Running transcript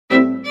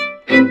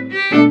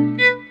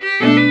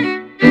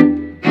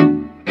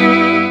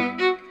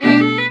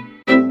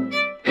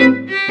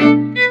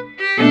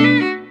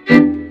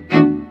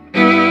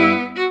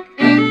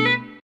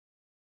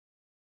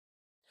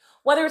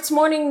it's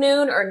morning,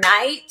 noon, or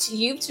night,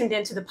 you've tuned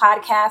into the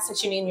podcast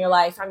that you need in your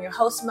life. I'm your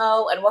host,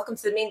 Mo, and welcome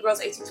to the Mean Girls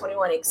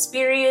 1821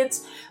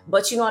 experience.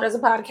 But you know it as a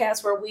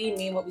podcast where we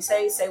mean what we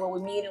say what we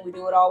mean, and we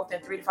do it all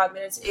within 3 to 5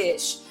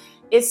 minutes-ish.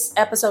 It's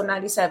episode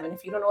 97.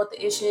 If you don't know what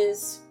the ish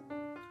is,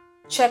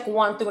 check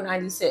 1 through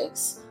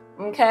 96.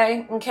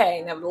 Okay?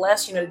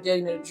 Nevertheless, you know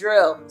the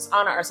drill. Let's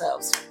honor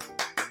ourselves.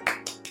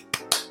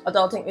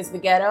 Adulting is the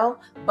ghetto,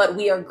 but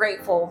we are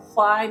grateful.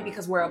 Why?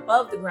 Because we're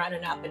above the ground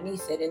and not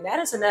beneath it. And that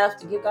is enough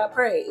to give God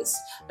praise.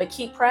 But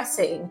keep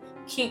pressing,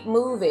 keep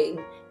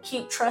moving,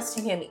 keep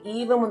trusting Him.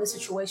 Even when the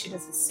situation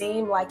doesn't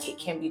seem like it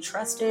can be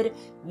trusted,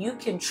 you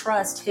can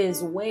trust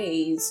His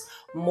ways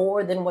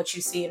more than what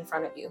you see in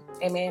front of you.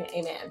 Amen.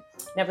 Amen.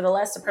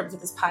 Nevertheless, the purpose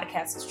of this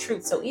podcast is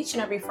truth. So each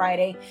and every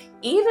Friday,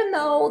 even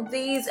though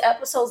these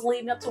episodes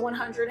leading up to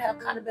 100 have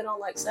kind of been on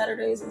like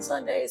Saturdays and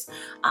Sundays,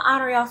 I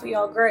honor y'all for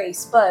y'all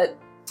grace. But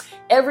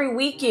every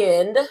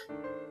weekend,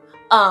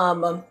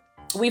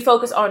 we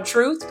focus on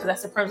truth because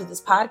that's the premise of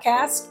this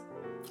podcast.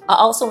 I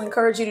also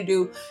encourage you to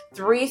do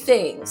 3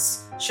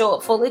 things. Show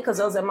up fully because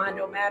those that mind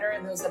don't matter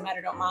and those that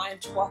matter don't mind.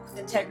 To walk with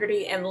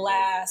integrity. And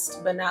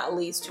last but not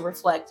least, to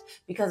reflect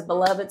because,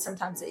 beloved,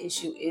 sometimes the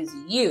issue is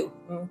you.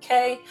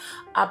 Okay?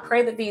 I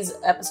pray that these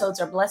episodes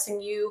are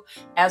blessing you.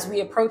 As we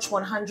approach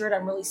 100,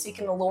 I'm really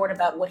seeking the Lord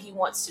about what He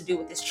wants to do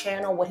with this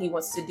channel, what He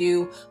wants to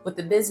do with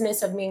the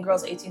business of Mean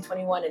Girls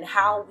 1821, and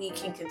how we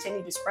can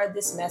continue to spread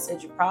this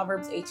message of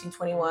Proverbs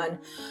 1821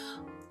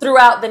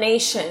 throughout the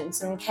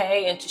nations,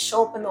 okay, and to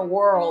show up in the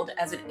world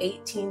as an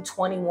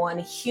 1821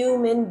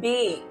 human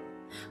being.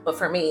 But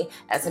for me,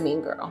 as a mean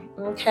girl,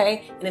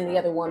 okay, and then the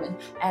other woman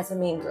as a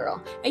mean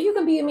girl. And you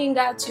can be a mean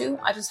guy too.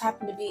 I just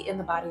happen to be in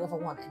the body of a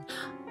woman.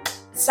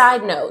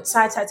 Side note.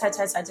 I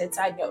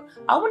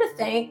want to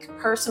thank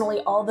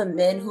personally all the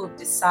men who have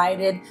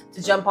decided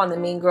to jump on the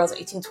Mean Girls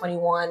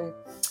 1821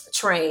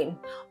 train.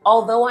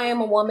 Although I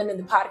am a woman and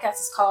the podcast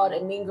is called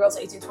Mean Girls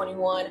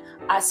 1821,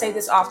 I say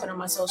this often on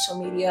my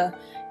social media,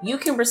 you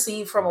can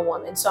receive from a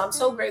woman. So I'm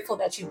so grateful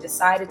that you've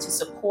decided to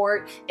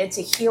support and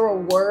to hear a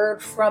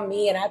word from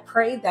me. And I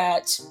pray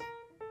that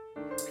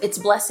it's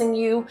blessing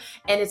you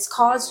and it's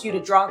caused you to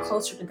draw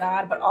closer to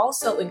God, but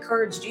also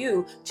encouraged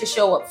you to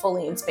show up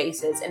fully in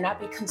spaces and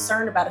not be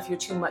concerned about if you're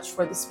too much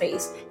for the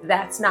space.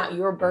 That's not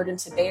your burden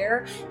to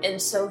bear.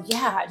 And so,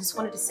 yeah, I just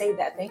wanted to say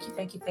that. Thank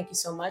you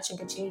so much, and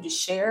continue to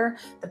share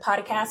the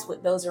podcast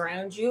with those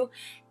around you.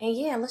 And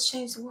yeah, let's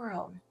change the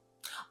world.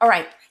 All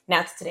right,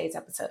 now to today's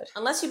episode.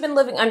 Unless you've been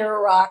living under a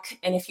rock,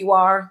 and if you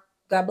are,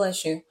 God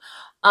bless you.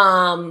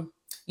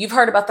 You've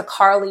heard about the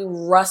Carlee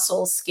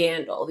Russell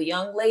scandal, the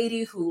young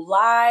lady who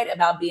lied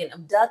about being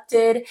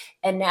abducted,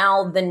 and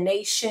now the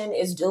nation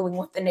is doing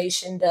what the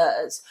nation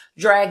does,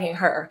 dragging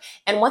her.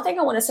 And one thing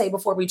I want to say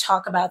before we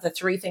talk about the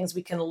 3 things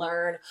we can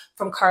learn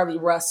from Carlee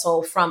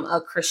Russell from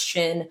a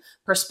Christian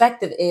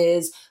perspective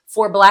is,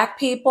 for Black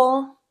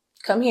people,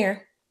 come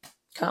here,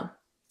 come.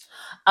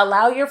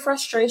 Allow your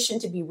frustration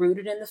to be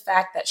rooted in the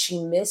fact that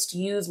she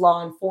misused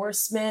law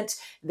enforcement,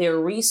 their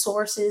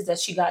resources, that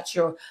she got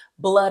your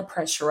blood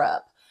pressure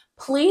up.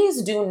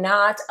 Please do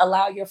not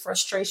allow your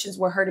frustrations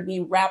with her to be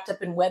wrapped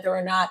up in whether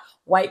or not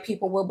white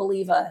people will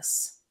believe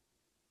us,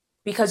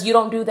 because you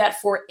don't do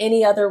that for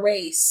any other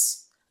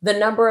race. The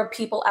number of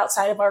people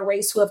outside of our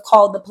race who have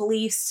called the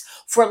police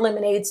for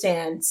lemonade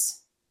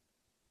stands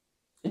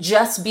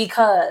just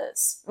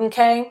because,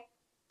 okay?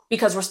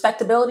 Because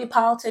respectability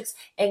politics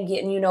ain't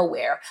getting you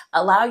nowhere.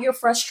 Allow your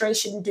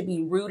frustration to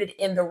be rooted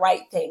in the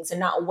right things and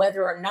not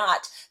whether or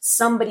not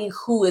somebody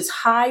who is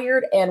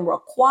hired and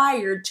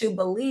required to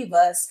believe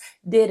us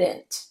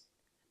didn't.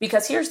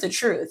 Because here's the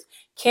truth.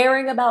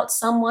 Caring about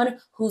someone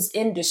who's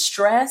in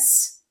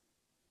distress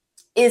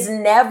is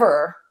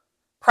never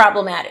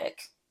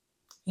problematic.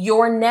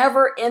 You're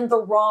never in the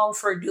wrong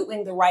for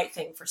doing the right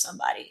thing for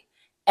somebody,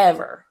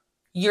 ever.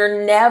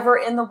 You're never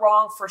in the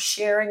wrong for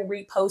sharing,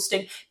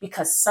 reposting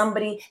because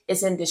somebody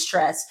is in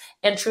distress.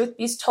 And truth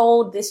be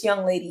told, this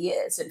young lady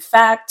is. In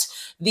fact,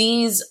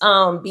 these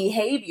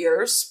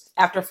behaviors,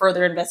 after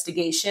further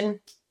investigation,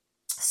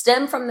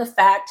 stem from the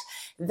fact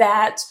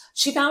that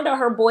she found out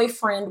her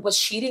boyfriend was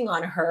cheating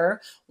on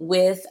her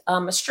with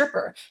a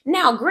stripper.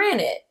 Now,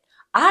 granted,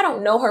 I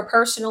don't know her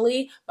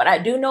personally, but I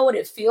do know what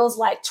it feels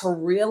like to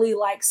really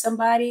like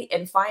somebody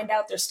and find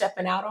out they're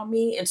stepping out on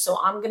me. And so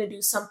I'm going to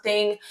do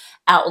something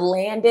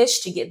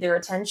outlandish to get their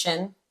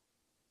attention.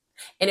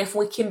 And if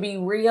we can be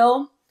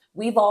real,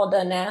 we've all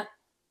done that.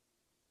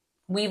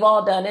 We've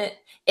all done it.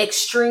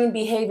 Extreme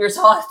behaviors.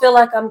 Oh, I feel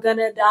like I'm going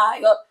to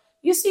die.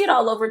 You see it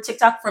all over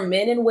TikTok for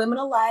men and women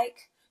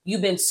alike.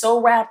 You've been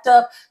so wrapped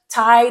up,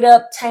 tied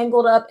up,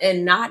 tangled up,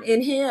 and not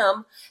in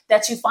Him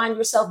that you find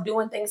yourself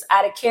doing things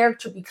out of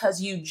character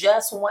because you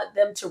just want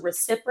them to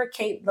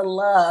reciprocate the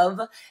love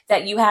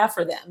that you have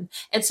for them.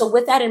 And so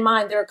with that in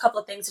mind, there are a couple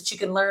of things that you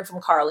can learn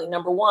from Carlee.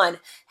 Number 1,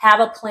 have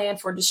a plan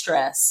for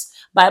distress.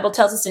 Bible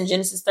tells us in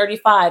Genesis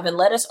 35, and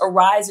let us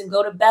arise and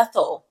go to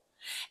Bethel,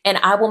 and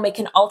I will make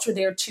an altar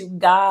there to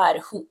God,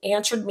 who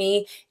answered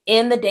me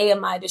in the day of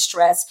my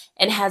distress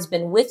and has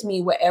been with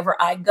me wherever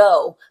I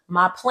go.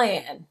 My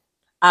plan.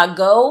 I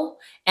go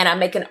and I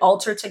make an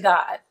altar to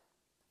God.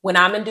 When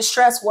I'm in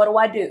distress,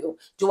 what do?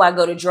 Do I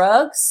go to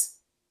drugs?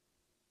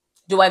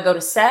 Do I go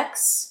to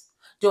sex?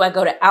 Do I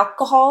go to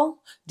alcohol?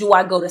 Do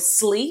I go to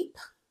sleep?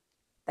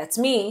 That's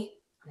me.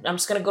 I'm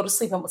just going to go to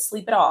sleep. I'm going to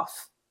sleep it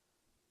off.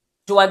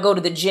 Do I go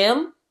to the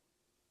gym?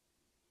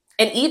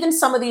 And even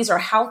some of these are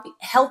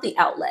healthy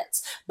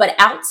outlets. But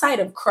outside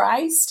of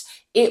Christ,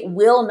 it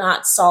will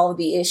not solve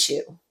the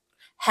issue.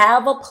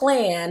 Have a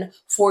plan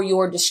for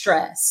your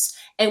distress.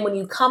 And when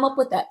you come up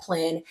with that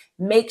plan,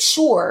 make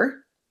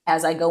sure,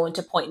 as I go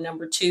into point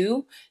number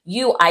 2,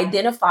 you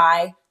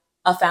identify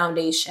a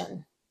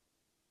foundation.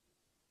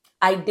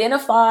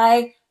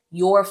 Identify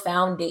your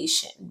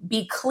foundation.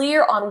 Be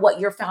clear on what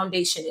your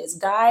foundation is.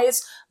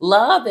 Guys,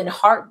 love and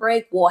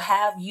heartbreak will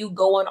have you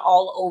going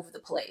all over the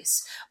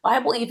place.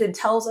 Bible even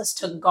tells us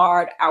to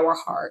guard our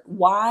heart.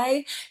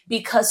 Why?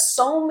 Because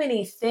so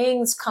many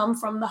things come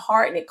from the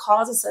heart, and it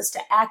causes us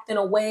to act in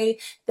a way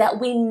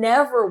that we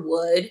never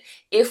would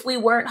if we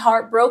weren't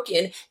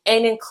heartbroken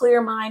and in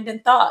clear mind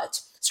and thought.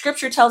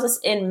 Scripture tells us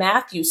in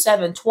Matthew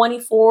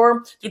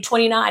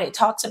 7:24-29, it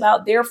talks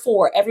about,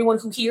 therefore, everyone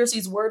who hears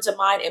these words of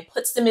mine and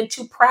puts them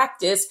into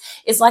practice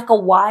is like a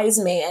wise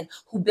man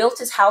who built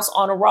his house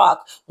on a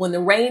rock. When the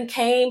rain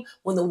came,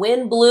 when the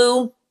wind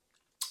blew,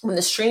 when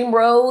the stream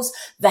rose,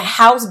 the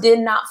house did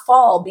not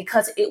fall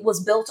because it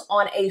was built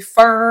on a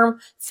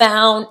firm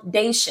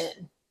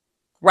foundation.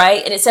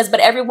 Right? And it says, but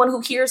everyone who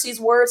hears these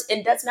words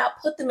and does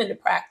not put them into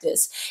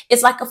practice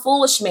is like a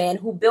foolish man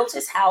who built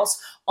his house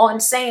on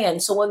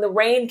sand. So when the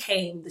rain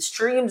came, the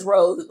streams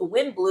rose, the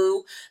wind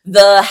blew,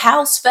 the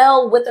house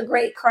fell with a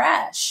great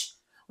crash.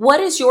 What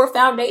is your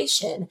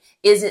foundation?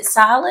 Is it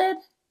solid?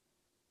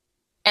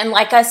 And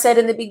like I said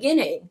in the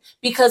beginning,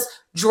 because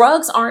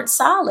drugs aren't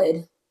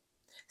solid.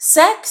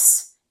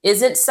 Sex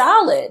isn't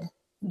solid.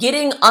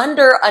 Getting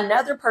under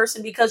another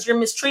person because you're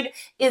mistreated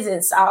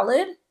isn't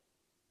solid.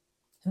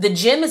 The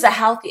gym is a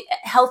healthy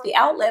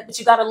outlet, but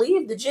you got to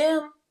leave the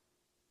gym.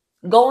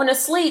 Going to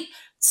sleep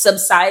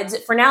subsides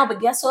it for now,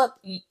 but guess what?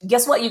 You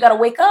got to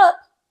wake up.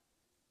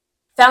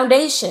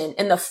 Foundation,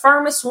 and the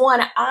firmest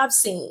one I've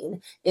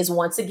seen is,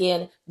 once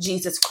again,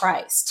 Jesus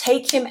Christ.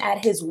 Take him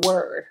at his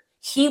word.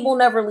 He will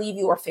never leave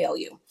you or fail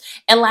you.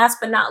 And last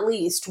but not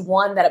least,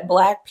 one that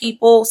Black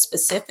people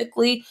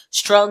specifically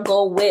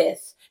struggle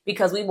with,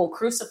 because we will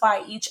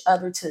crucify each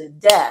other to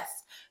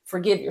death.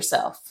 Forgive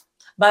yourself.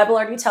 Bible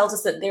already tells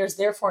us that there's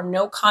therefore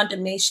no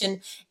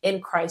condemnation in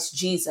Christ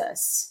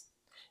Jesus.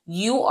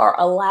 You are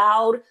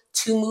allowed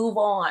to move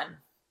on.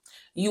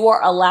 You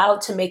are allowed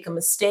to make a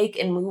mistake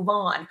and move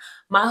on.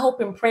 My hope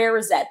and prayer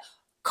is that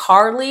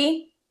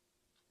Carlee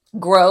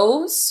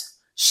grows.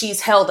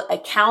 She's held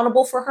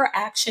accountable for her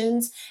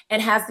actions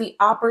and has the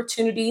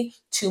opportunity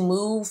to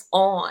move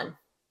on.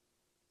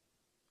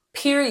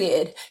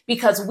 Period.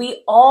 Because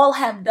we all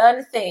have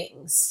done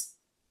things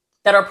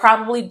that are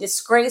probably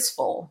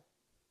disgraceful,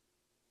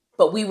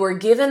 but we were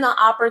given the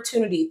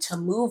opportunity to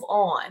move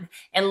on,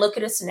 and look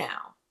at us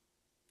now,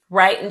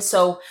 right? And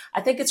so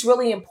I think it's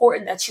really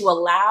important that you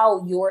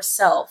allow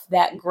yourself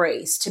that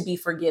grace to be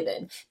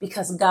forgiven,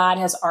 because God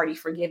has already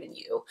forgiven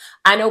you.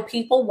 I know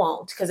people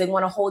won't, because they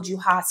want to hold you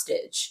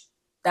hostage.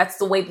 That's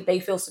the way that they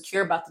feel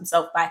secure about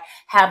themselves, by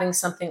having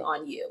something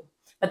on you.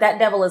 But that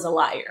devil is a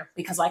liar,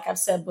 because like I've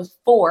said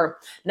before,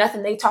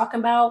 nothing they talking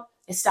about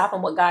is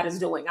stopping what God is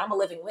doing. I'm a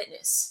living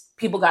witness.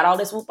 People got all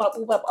this whoop up,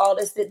 all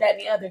this, did that, and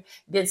the other.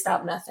 Didn't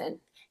stop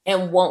nothing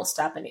and won't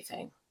stop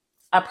anything.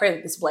 I pray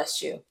that this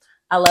blessed you.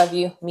 I love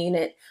you. Mean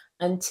it.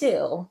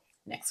 Until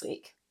next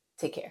week.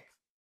 Take care.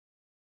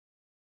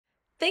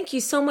 Thank you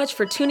so much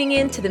for tuning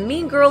in to the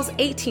Mean Girls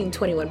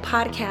 1821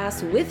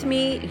 podcast with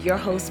me, your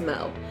host,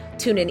 Mo.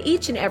 Tune in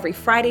each and every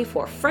Friday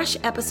for a fresh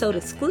episode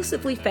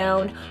exclusively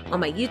found on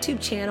my YouTube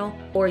channel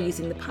or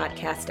using the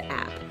podcast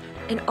app.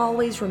 And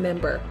always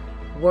remember,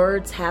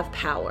 words have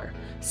power.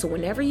 So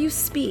whenever you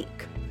speak,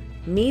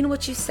 mean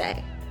what you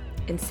say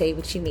and say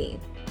what you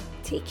mean.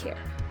 Take care.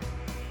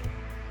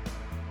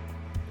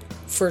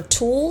 For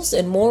tools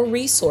and more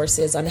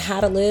resources on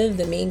how to live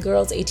the Mean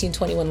Girls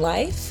 1821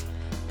 life,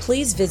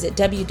 please visit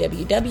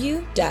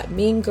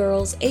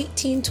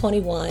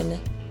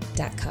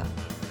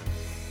www.meangirls1821.com.